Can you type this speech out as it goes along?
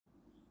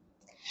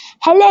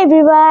Hello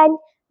everyone,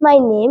 my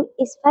name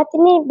is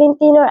FATNIN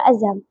BINTI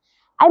AZAM.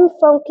 I'm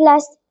from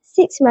class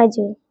 6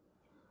 Maju.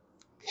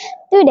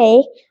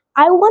 Today,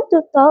 I want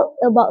to talk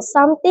about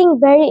something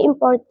very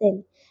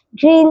important,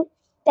 green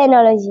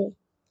technology.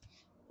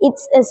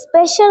 It's a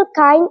special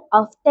kind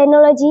of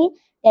technology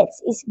that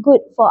is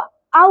good for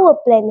our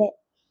planet.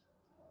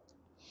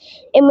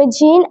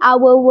 Imagine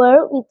our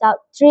world without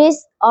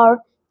trees or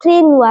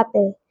clean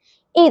water.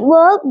 It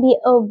will be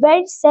a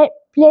very sad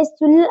place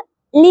to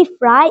live,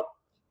 right?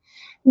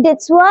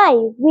 That's why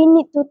we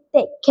need to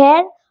take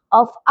care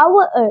of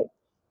our earth.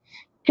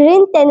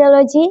 Green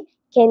technology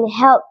can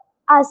help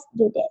us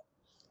do that.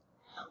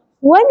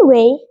 One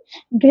way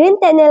green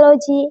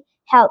technology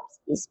helps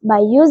is by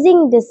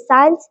using the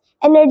sun's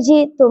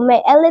energy to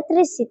make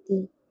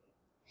electricity.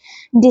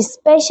 This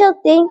special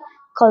thing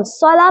called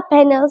solar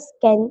panels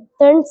can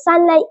turn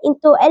sunlight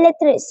into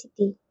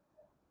electricity.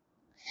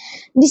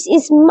 This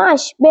is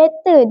much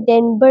better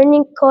than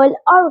burning coal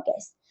or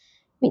gas,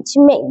 which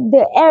make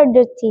the air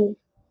dirty.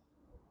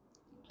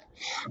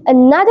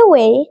 Another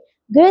way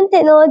green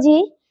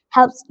technology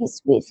helps is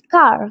with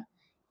cars.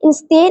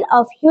 Instead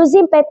of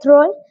using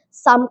petrol,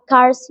 some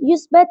cars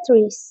use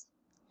batteries.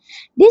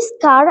 These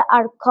cars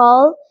are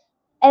called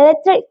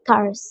electric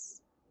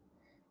cars.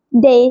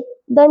 They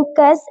don't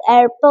cause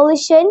air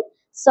pollution,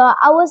 so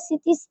our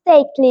cities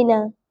stay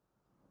cleaner.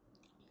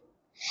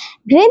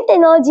 Green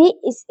technology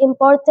is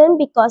important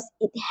because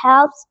it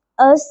helps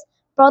us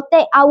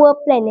protect our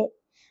planet.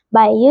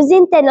 By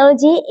using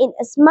technology in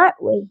a smart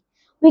way,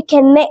 we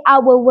can make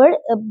our world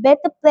a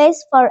better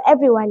place for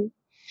everyone.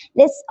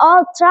 Let's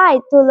all try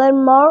to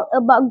learn more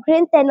about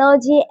green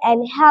technology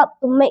and help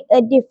to make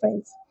a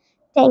difference.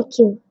 Thank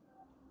you.